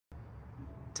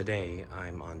Today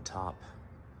I'm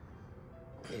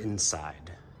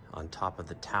inside, on top of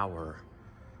the tower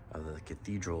of the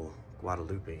Cathedral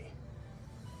Guadalupe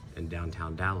in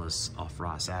downtown Dallas off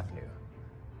Ross Avenue,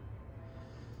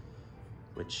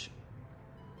 which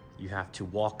you have to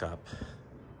walk up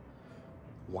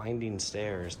winding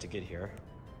stairs to get here.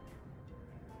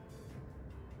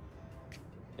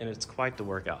 And it's quite the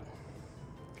workout.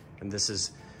 And this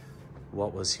is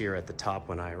what was here at the top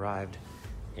when I arrived.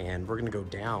 And we're gonna go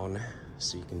down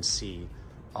so you can see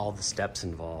all the steps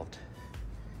involved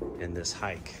in this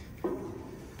hike.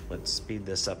 Let's speed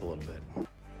this up a little bit.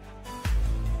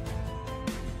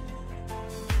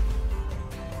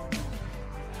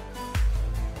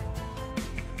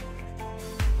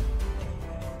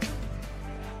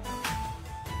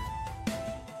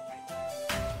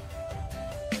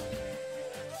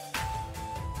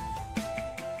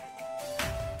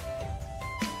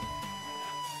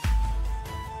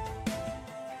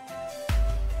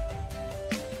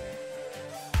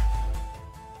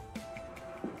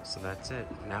 So that's it.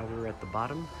 Now we're at the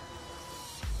bottom.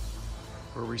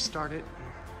 Where we started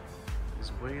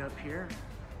is way up here.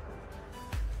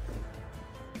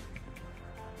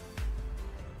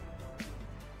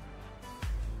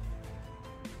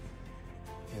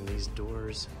 And these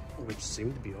doors, which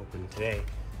seem to be open today,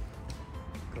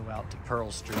 go out to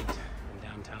Pearl Street in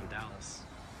downtown Dallas.